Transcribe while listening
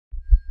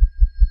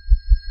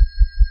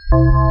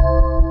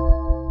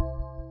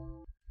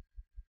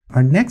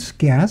Our next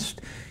guest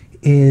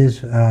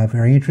is a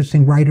very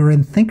interesting writer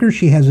and thinker.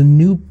 She has a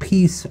new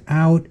piece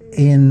out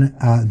in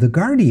The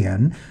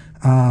Guardian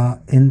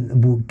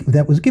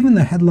that was given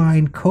the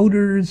headline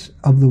 "Coders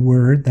of the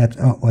Word."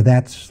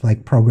 That's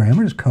like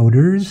programmers,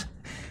 coders.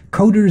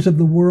 Coders of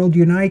the world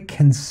unite.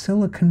 Can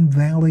Silicon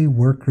Valley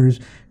workers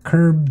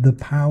curb the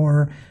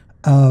power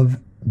of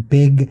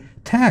big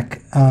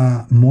tech?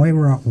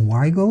 Moira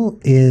Weigel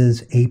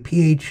is a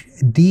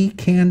PhD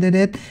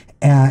candidate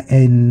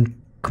in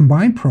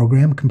combined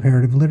program,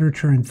 comparative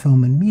literature and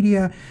film and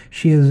media.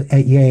 She is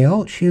at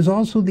Yale. She is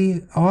also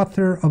the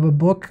author of a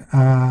book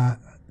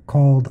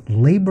called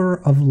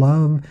Labor of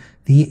Love,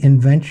 The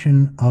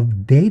Invention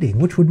of Dating,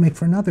 which would make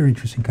for another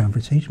interesting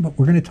conversation, but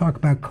we're going to talk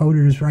about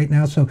coders right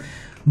now. So,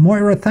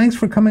 Moira, thanks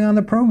for coming on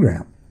the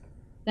program.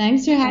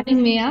 Thanks for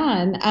having me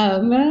on.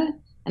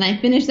 And I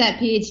finished that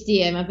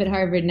PhD. I'm up at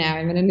Harvard now.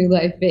 I'm in a new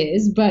life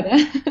phase. But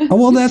oh,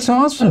 well, that's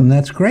awesome.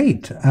 That's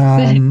great.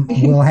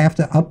 We'll have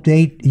to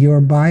update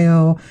your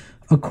bio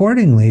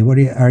accordingly.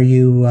 Are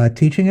you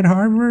teaching at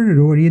Harvard,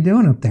 or what are you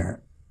doing up there?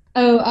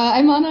 Oh,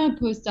 I'm on a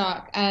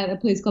postdoc at a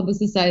place called the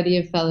Society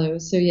of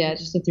Fellows. So yeah,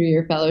 just a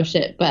 3-year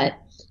fellowship. But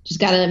just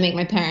got to make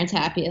my parents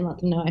happy and let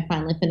them know I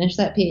finally finished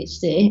that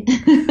PhD.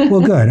 Well,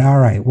 good. All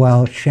right.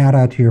 Well, shout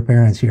out to your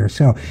parents here.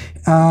 So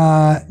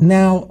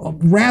now,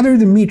 rather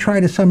than me try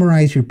to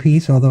summarize your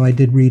piece, although I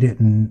did read it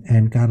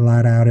and got a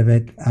lot out of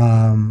it,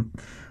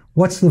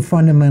 what's the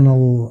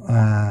fundamental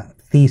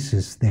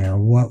thesis there?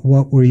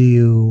 What were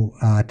you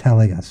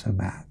telling us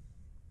about?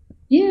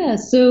 Yeah.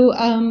 So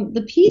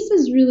the piece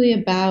is really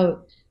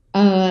about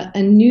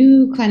a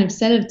new kind of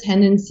set of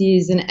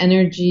tendencies and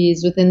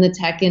energies within the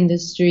tech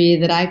industry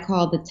that I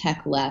call the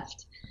tech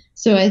left.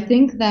 So I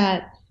think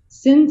that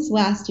since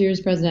last year's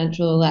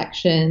presidential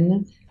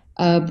election,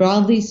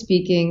 broadly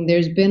speaking,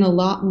 there's been a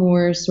lot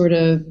more sort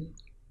of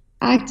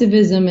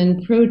activism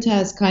and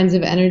protest kinds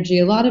of energy,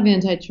 a lot of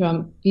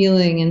anti-Trump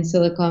feeling in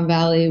Silicon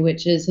Valley,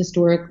 which is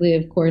historically,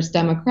 of course,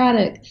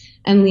 Democratic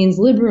and leans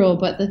liberal.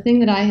 But the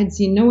thing that I had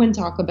seen no one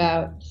talk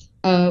about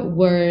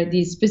were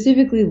these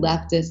specifically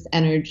leftist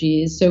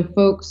energies. So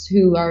folks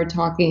who are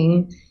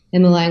talking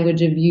in the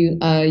language of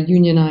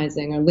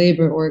unionizing or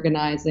labor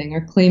organizing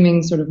or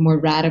claiming sort of more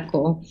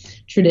radical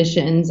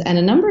traditions. And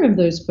a number of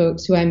those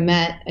folks who I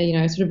met, I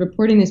was sort of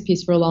reporting this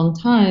piece for a long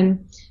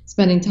time,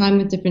 spending time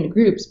with different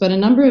groups, but a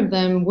number of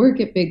them work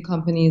at big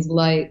companies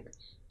like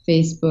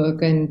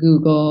Facebook and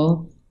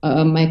Google,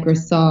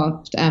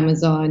 Microsoft,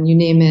 Amazon, you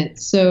name it.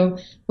 So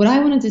what I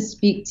wanted to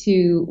speak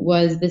to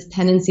was this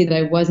tendency that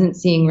I wasn't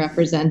seeing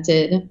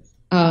represented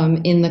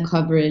in the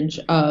coverage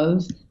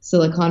of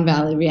Silicon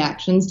Valley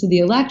reactions to the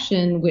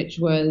election, which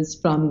was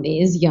from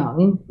these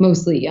young,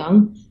 mostly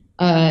young,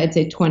 I'd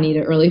say 20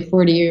 to early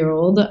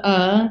 40-year-old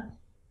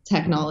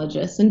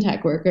technologists and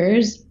tech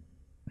workers.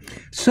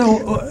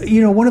 So,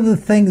 one of the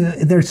things,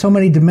 there's so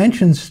many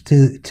dimensions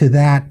to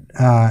that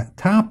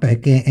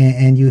topic,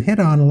 and you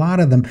hit on a lot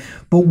of them.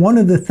 But one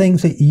of the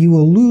things that you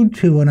allude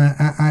to, and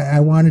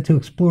I wanted to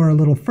explore a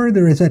little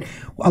further, is that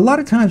a lot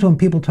of times when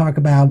people talk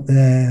about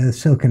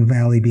Silicon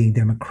Valley being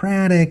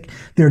democratic,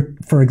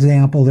 for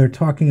example, they're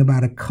talking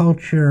about a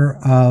culture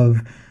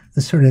of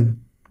the sort of,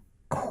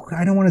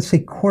 I don't want to say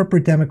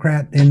corporate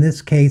Democrat in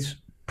this case,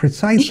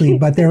 precisely,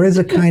 but there is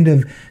a kind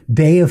of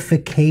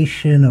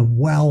deification of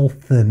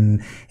wealth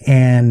and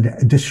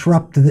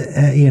disruption,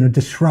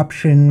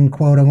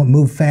 quote unquote,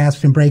 move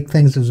fast and break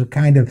things as a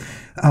kind of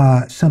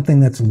something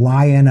that's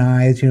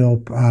lionized.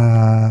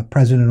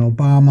 President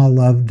Obama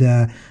loved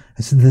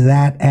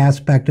that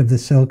aspect of the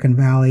Silicon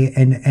Valley,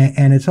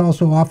 and it's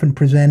also often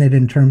presented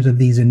in terms of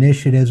these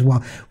initiatives.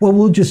 Well,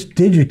 we'll just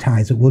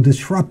digitize it. We'll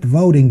disrupt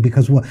voting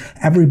because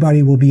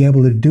everybody will be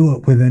able to do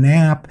it with an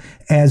app.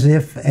 As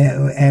if,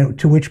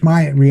 to which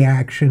my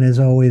reaction is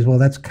always, well,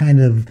 that's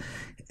kind of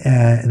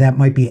that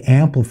might be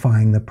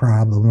amplifying the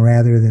problem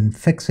rather than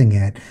fixing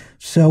it.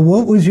 So,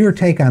 what was your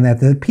take on that?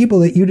 The people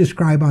that you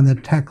describe on the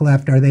tech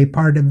left, are they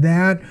part of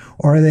that,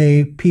 or are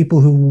they people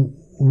who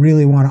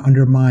really want to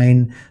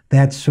undermine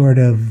that sort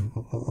of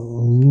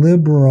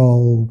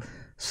liberal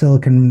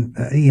Silicon,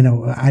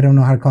 I don't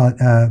know how to call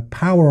it,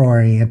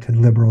 power-oriented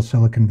liberal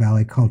Silicon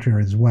Valley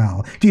culture as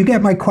well? Do you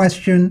get my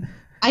question?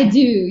 I do,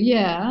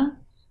 yeah.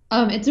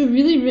 It's a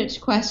really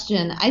rich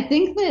question. I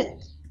think that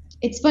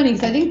it's funny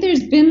because I think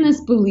there's been this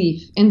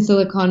belief in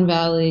Silicon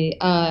Valley,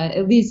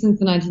 at least since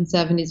the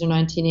 1970s or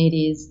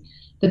 1980s,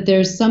 that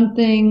there's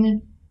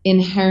something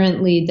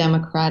inherently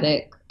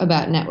democratic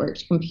about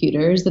networked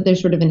computers, that they're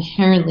sort of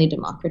inherently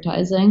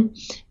democratizing,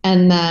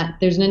 and that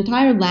there's an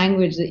entire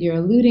language that you're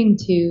alluding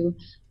to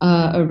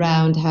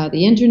around how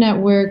the internet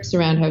works,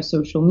 around how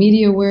social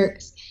media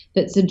works,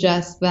 that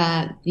suggests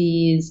that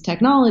these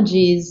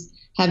technologies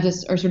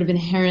are sort of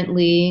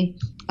inherently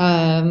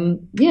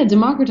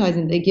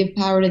democratizing. They give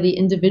power to the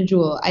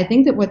individual. I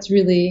think that what's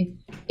really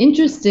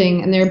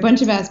interesting, and there are a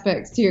bunch of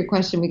aspects to your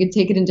question, we could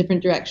take it in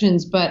different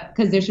directions, but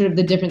because there's sort of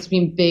the difference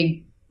between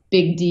big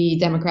D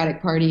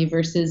Democratic Party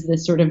versus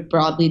this sort of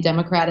broadly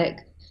Democratic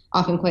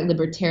often quite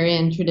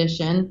libertarian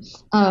tradition.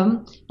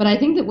 But I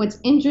think that what's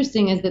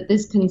interesting is that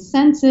this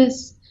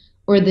consensus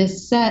or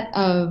this set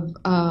of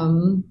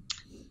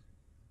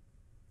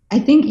I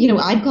think,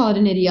 I'd call it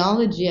an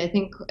ideology. I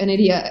think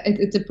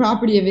it's a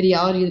property of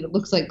ideology that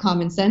looks like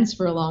common sense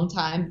for a long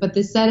time. But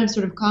this set of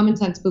sort of common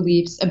sense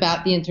beliefs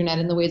about the internet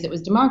and the ways it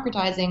was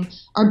democratizing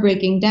are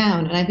breaking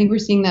down. And I think we're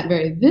seeing that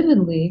very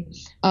vividly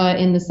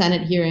in the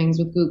Senate hearings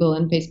with Google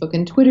and Facebook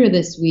and Twitter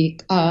this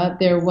week.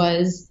 There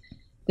was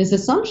this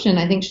assumption,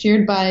 I think,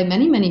 shared by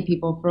many, many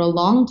people for a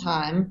long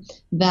time,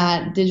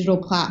 that digital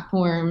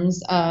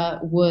platforms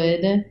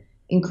would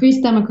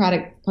increase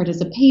democratic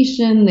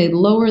participation, they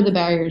lower the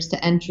barriers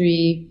to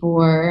entry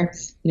for,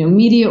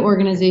 media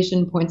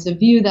organization points of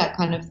view, that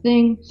kind of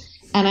thing.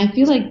 And I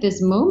feel like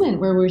this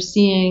moment where we're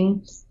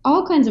seeing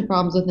all kinds of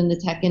problems within the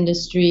tech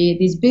industry,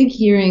 these big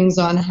hearings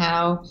on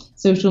how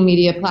social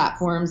media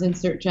platforms and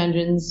search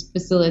engines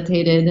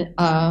facilitated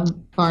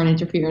foreign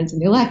interference in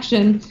the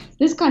election,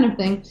 this kind of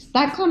thing,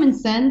 that common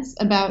sense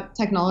about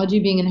technology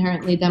being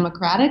inherently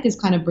democratic is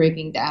kind of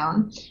breaking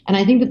down. And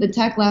I think that the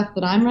tech left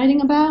that I'm writing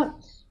about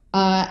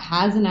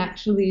has an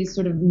actually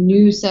sort of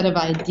new set of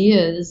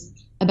ideas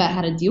about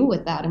how to deal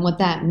with that and what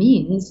that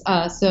means.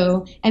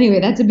 So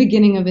anyway, that's a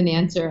beginning of an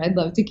answer. I'd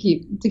love to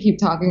keep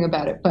talking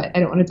about it, but I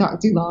don't want to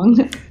talk too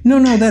long.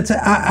 No, that's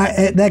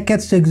that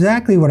gets to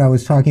exactly what I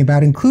was talking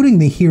about, including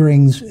the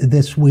hearings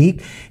this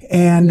week.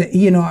 And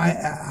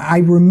I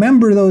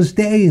remember those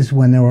days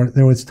when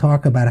there was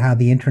talk about how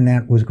the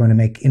internet was going to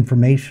make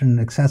information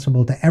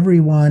accessible to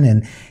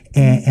everyone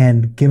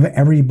and give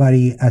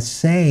everybody a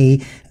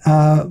say.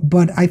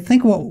 But I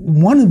think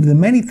one of the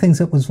many things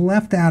that was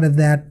left out of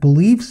that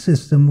belief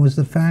system was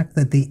the fact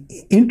that the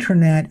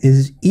internet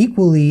is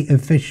equally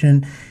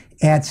efficient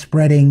at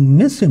spreading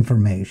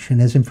misinformation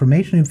as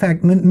information. In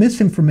fact,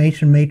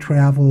 misinformation may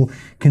travel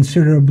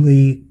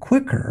considerably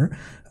quicker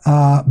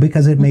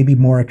because it may be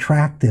more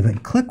attractive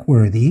and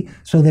click-worthy.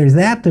 So there's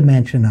that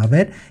dimension of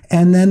it.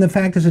 And then the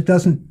fact is it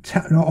doesn't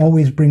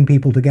always bring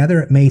people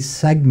together. It may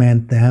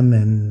segment them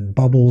in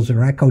bubbles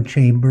or echo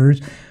chambers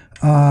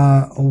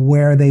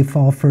where they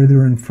fall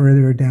further and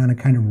further down a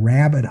kind of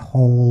rabbit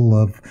hole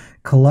of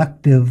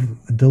collective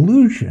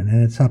delusion,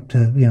 and it's up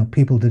to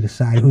people to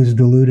decide who's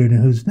deluded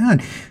and who's not.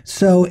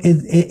 So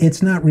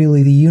it's not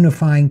really the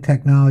unifying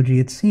technology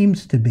it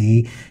seems to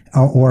be,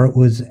 or it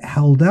was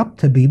held up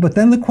to be. But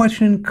then the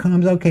question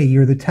comes: okay,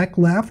 you're the tech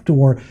left,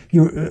 or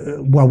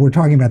we're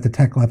talking about the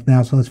tech left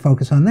now, so let's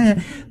focus on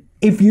that.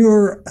 If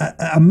you're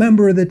a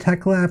member of the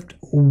tech left,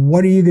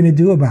 what are you going to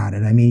do about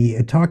it? I mean,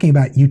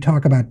 you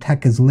talk about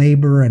tech as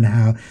labor and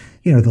how,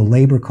 the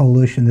labor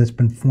coalition that's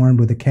been formed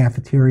with a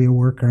cafeteria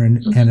worker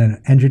and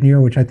an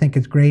engineer, which I think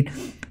is great.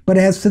 But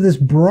as to this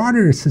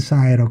broader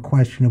societal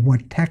question of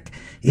what tech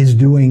is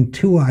doing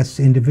to us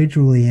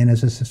individually and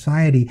as a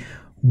society,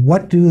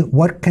 what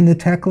can the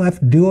tech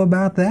left do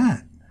about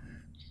that?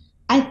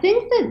 I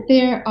think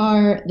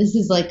that this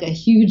is like a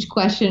huge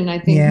question. I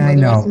think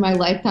the rest of my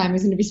lifetime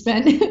is going to be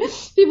spent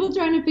people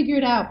trying to figure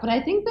it out. But I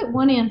think that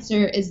one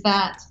answer is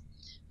that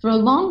for a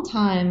long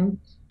time,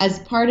 as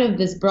part of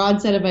this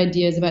broad set of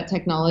ideas about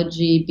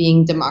technology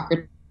being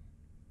democratizing,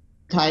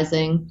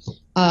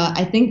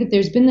 I think that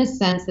there's been this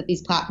sense that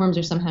these platforms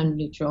are somehow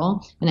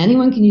neutral and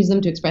anyone can use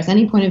them to express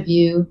any point of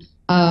view,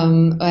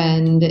 and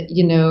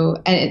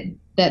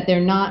that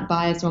they're not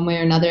biased one way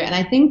or another. And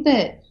I think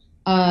that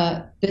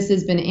this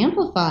has been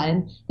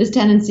amplified, this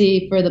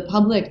tendency for the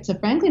public to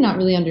frankly not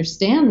really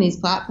understand these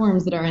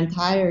platforms that our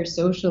entire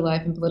social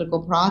life and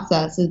political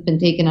process has been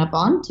taken up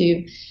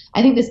onto.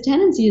 I think this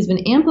tendency has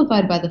been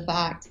amplified by the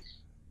fact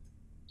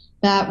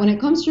that when it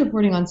comes to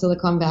reporting on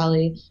Silicon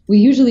Valley, we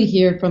usually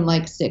hear from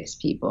like 6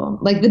 people.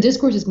 Like the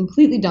discourse is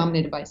completely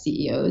dominated by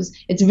CEOs.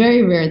 It's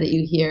very rare that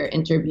you hear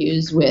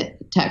interviews with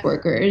tech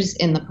workers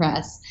in the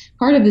press.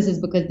 Part of this is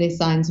because they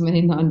sign so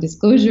many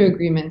non-disclosure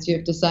agreements. You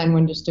have to sign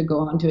one just to go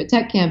onto a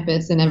tech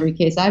campus in every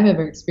case I've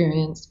ever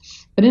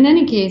experienced. But in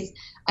any case,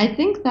 I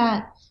think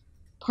that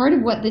part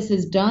of what this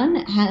has done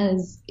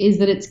is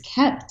that it's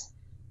kept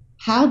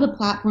how the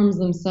platforms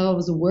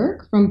themselves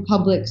work from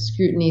public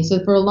scrutiny.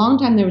 So for a long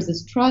time, there was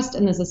this trust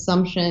and this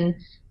assumption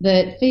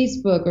that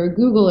Facebook or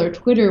Google or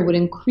Twitter would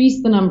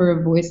increase the number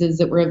of voices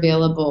that were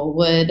available,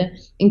 would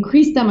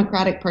increase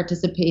democratic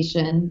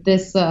participation.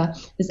 This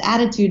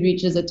attitude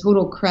reaches a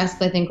total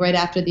crest, I think, right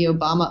after the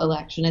Obama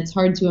election. It's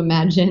hard to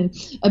imagine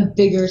a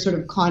bigger sort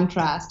of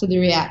contrast to the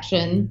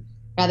reaction,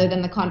 rather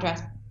than the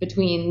contrast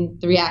between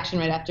the reaction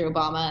right after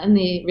Obama and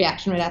the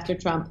reaction right after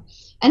Trump.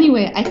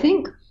 Anyway, I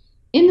think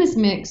in this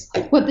mix,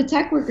 what the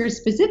tech workers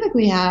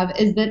specifically have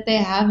is that they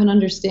have an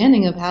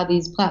understanding of how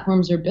these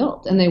platforms are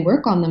built and they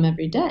work on them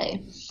every day.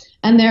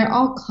 And there are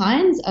all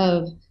kinds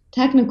of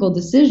technical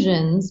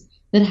decisions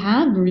that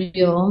have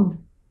real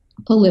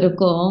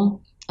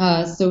political,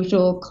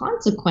 social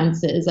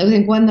consequences. I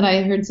think one that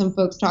I heard some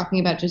folks talking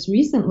about just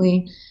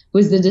recently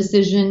was the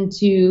decision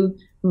to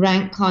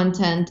rank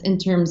content in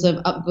terms of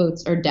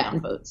upvotes or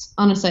downvotes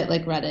on a site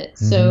like Reddit.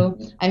 Mm-hmm. So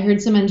I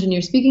heard some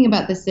engineers speaking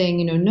about this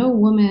saying, no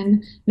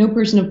woman, no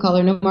person of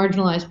color, no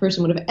marginalized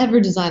person would have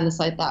ever designed the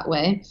site that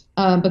way,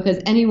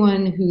 because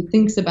anyone who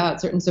thinks about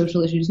certain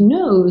social issues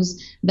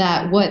knows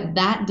that what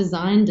that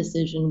design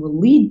decision will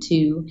lead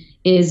to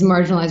is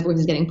marginalized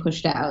voices getting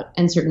pushed out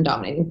and certain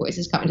dominating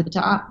voices coming to the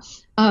top.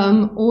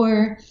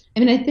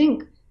 I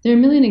think there are a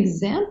million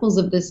examples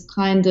of this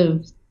kind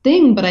of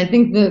thing, but I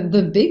think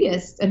the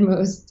biggest and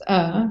most,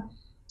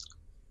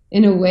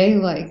 in a way,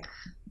 like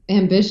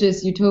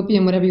ambitious,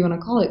 utopian, whatever you want to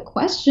call it,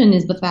 question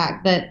is the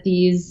fact that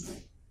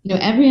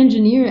every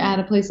engineer at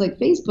a place like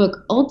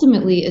Facebook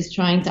ultimately is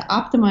trying to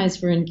optimize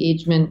for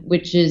engagement,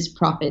 which is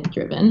profit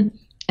driven.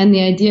 And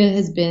the idea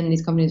has been,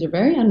 these companies are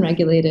very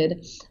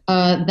unregulated,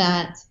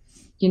 that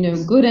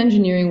good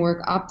engineering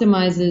work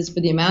optimizes for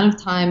the amount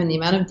of time and the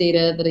amount of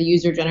data that a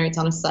user generates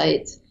on a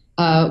site,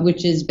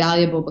 which is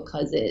valuable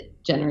because it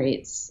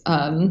generates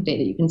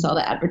data you can sell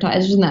to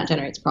advertisers, and that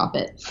generates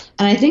profit.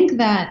 And I think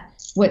that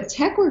what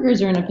tech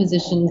workers are in a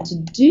position to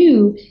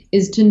do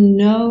is to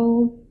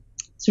know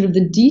sort of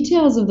the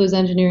details of those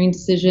engineering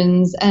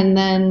decisions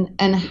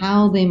and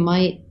how they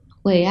might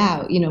play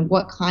out,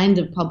 what kind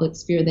of public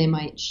sphere they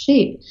might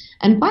shape.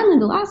 And finally,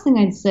 the last thing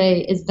I'd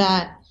say is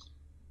that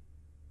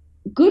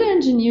good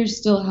engineers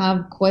still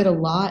have quite a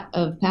lot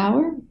of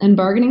power and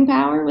bargaining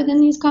power within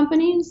these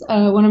companies.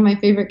 One of my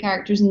favorite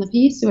characters in the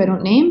piece, who I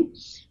don't name,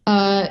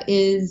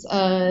 is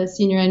a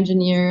senior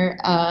engineer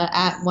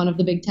at one of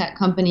the big tech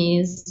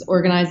companies,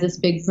 organized this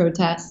big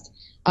protest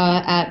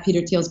at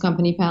Peter Thiel's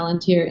company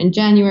Palantir in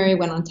January,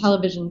 went on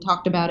television,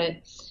 talked about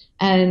it,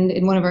 and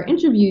in one of our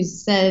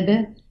interviews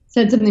said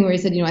something where he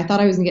said, I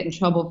thought I was going to get in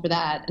trouble for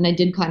that, and I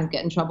did kind of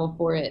get in trouble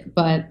for it,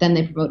 but then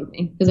they promoted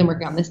me because I'm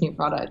working on this new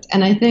product.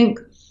 And I think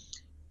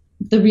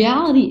the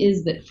reality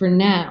is that for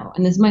now,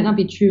 and this might not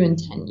be true in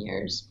 10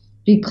 years,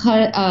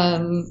 because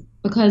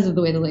of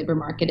the way the labor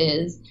market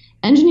is,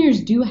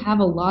 engineers do have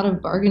a lot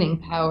of bargaining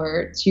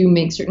power to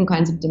make certain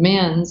kinds of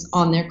demands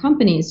on their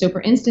companies. So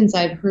for instance,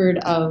 I've heard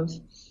of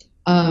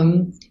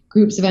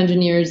groups of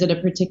engineers at a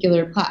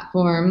particular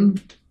platform,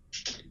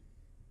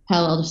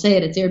 hell, I'll just say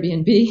it, it's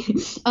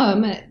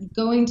Airbnb,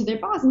 going to their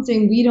boss and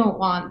saying, we don't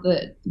want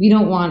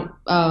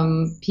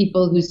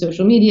people whose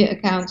social media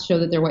accounts show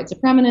that they're white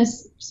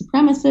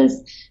supremacists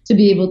to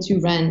be able to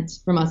rent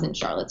from us in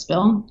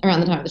Charlottesville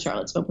around the time of the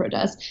Charlottesville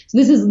protest. So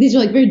these are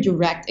like very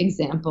direct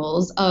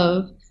examples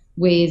of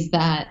ways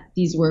that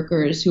these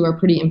workers who are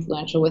pretty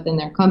influential within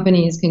their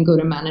companies can go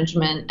to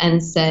management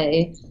and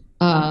say,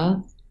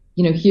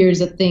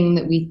 here's a thing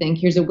that we think,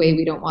 here's a way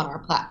we don't want our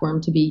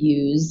platform to be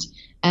used.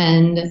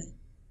 And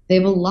they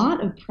have a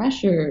lot of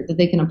pressure that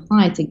they can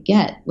apply to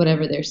get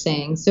whatever they're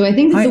saying. So I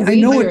think that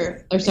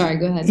sorry,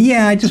 go ahead.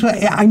 Yeah,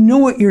 I know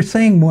what you're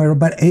saying, Moira,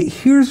 but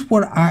here's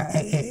what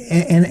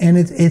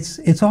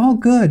it's all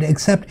good,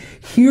 except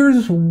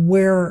here's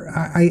where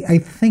I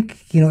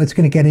think, it's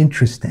going to get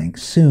interesting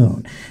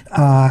soon.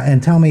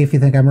 And tell me if you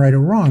think I'm right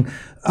or wrong.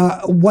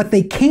 What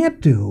they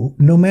can't do,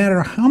 no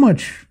matter how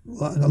much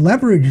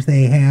leverage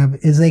they have,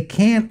 is they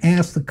can't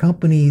ask the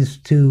companies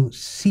to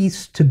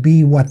cease to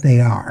be what they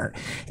are.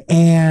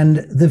 And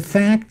the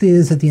fact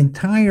is that the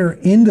entire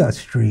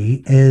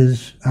industry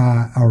is,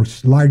 or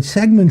large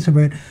segments of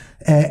it,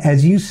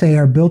 as you say,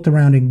 are built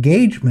around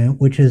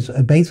engagement, which is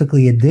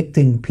basically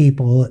addicting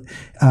people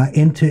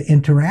into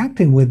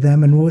interacting with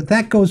them. And when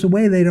that goes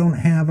away, they don't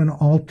have an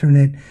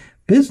alternate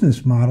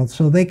business model.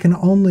 So they can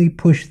only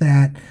push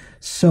that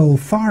so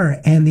far,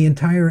 and the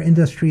entire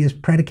industry is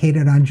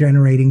predicated on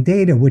generating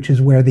data, which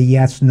is where the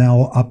yes,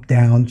 no, up,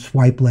 down,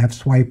 swipe left,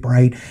 swipe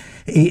right,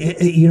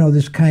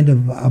 this kind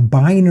of a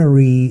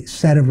binary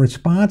set of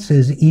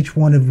responses, each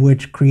one of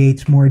which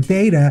creates more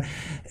data.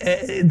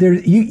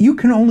 You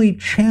can only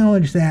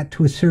challenge that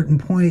to a certain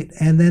point,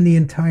 and then the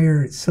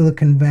entire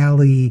Silicon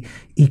Valley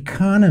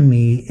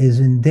economy is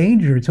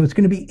endangered. So it's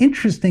going to be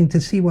interesting to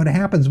see what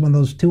happens when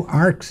those two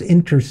arcs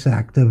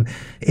intersect.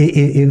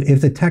 If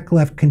the tech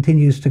left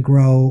continues to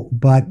grow,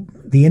 but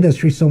the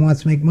industry still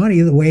wants to make money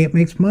the way it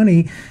makes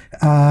money.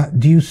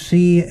 Do you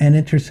see an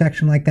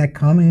intersection like that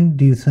coming?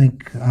 Do you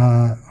think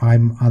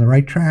I'm on the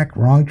right track,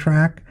 wrong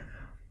track?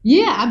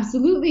 Yeah,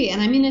 absolutely.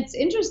 And I mean, it's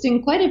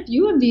interesting. Quite a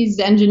few of these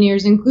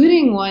engineers,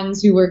 including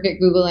ones who work at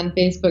Google and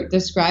Facebook,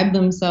 describe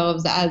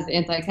themselves as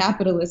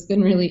anti-capitalist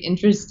and really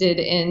interested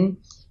in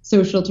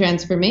social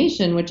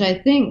transformation, which I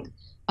think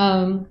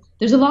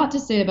there's a lot to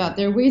say about.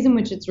 There are ways in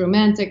which it's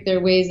romantic. There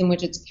are ways in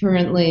which it's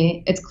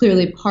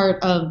clearly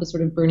part of the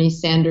sort of Bernie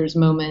Sanders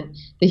moment,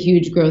 the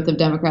huge growth of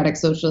Democratic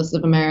Socialists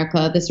of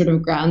America, this sort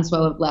of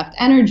groundswell of left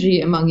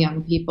energy among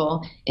young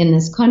people in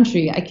this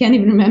country. I can't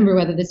even remember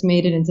whether this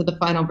made it into the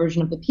final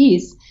version of the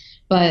piece,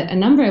 but I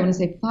want to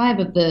say 5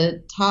 of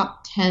the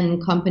top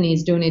 10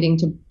 companies donating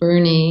to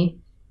Bernie,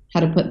 how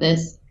to put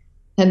this,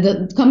 and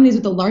the companies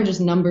with the largest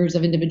numbers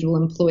of individual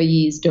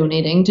employees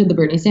donating to the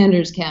Bernie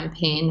Sanders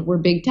campaign were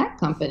big tech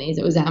companies.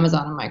 It was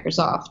Amazon and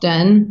Microsoft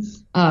and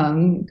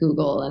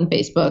Google and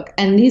Facebook.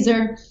 And these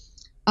are,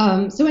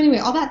 so anyway,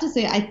 all that to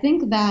say, I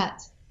think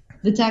that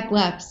the tech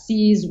left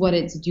sees what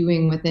it's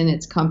doing within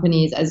its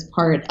companies as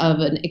part of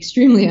an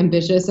extremely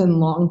ambitious and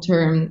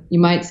long-term, you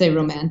might say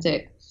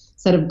romantic,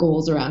 set of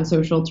goals around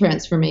social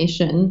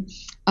transformation.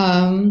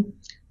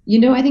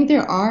 I think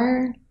there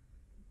are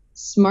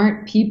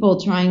smart people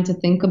trying to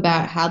think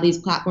about how these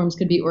platforms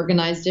could be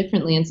organized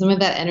differently. And some of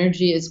that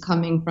energy is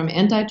coming from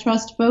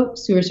antitrust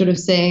folks who are sort of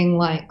saying,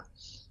 like,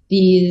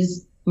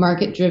 these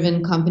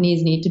market-driven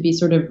companies need to be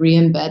sort of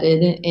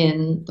re-embedded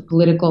in the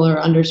political or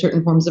under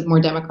certain forms of more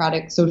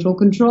democratic social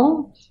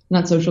control.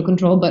 Not social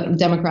control, but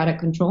democratic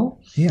control.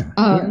 Yeah.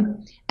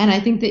 And I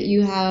think that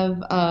you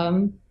have,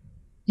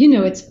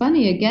 it's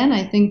funny, again,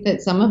 I think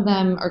that some of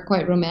them are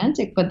quite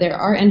romantic, but there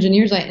are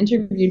engineers I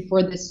interviewed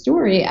for this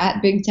story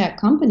at big tech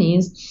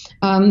companies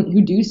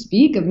who do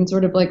speak in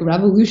sort of like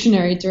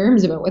revolutionary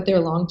terms about what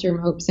their long-term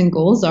hopes and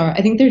goals are.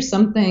 I think there's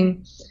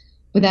something,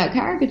 without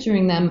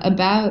caricaturing them,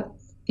 about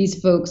these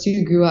folks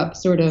who grew up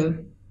sort of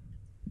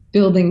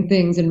building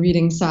things and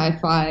reading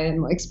sci-fi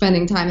and like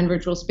spending time in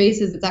virtual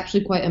spaces. It's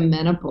actually quite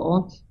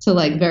amenable to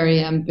like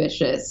very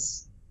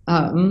ambitious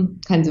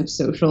kinds of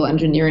social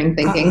engineering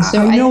thinking.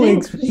 So I know,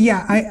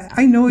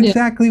 I know Yeah.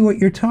 exactly what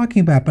you're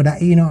talking about, but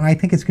I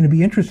think it's going to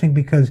be interesting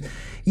because,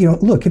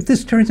 look, if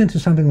this turns into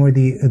something where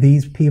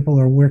these people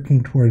are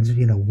working towards,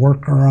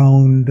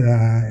 worker-owned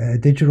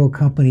digital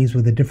companies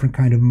with a different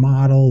kind of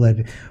model,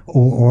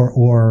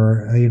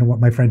 or what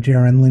my friend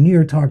Jaron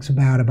Lanier talks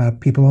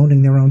about people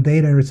owning their own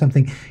data or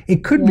something,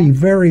 it could be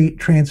very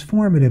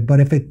transformative. But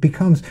if it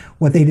becomes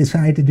what they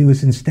decide to do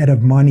is instead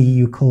of money,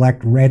 you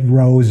collect red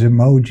rose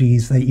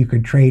emojis that you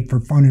could trade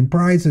for fun and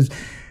prizes,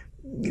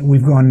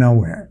 we've gone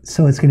nowhere.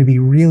 So it's going to be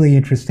really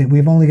interesting.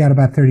 We've only got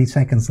about 30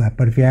 seconds left,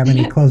 but if you have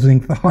any closing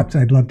thoughts,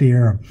 I'd love to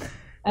hear them.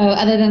 Oh,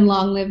 other than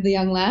long live the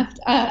young left.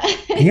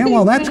 Yeah,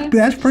 well,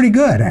 that's pretty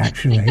good,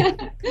 actually.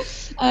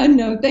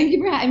 No, thank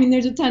you for I mean,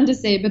 there's a ton to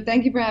say, but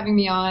thank you for having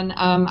me on.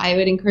 I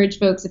would encourage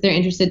folks, if they're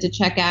interested, to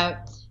check out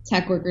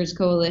Tech Workers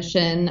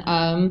Coalition,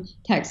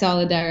 Tech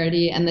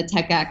Solidarity, and the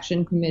Tech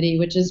Action Committee,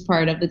 which is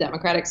part of the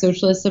Democratic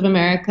Socialists of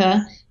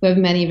America, who have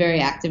many very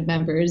active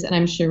members, and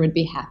I'm sure would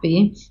be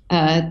happy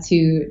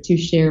to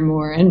share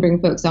more and bring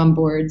folks on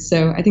board.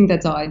 So I think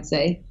that's all I'd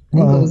say.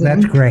 Well,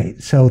 that's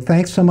great. So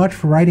thanks so much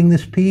for writing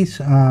this piece,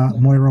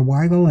 Moira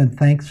Weigel, and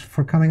thanks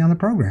for coming on the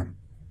program.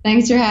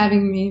 Thanks for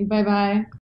having me. Bye-bye.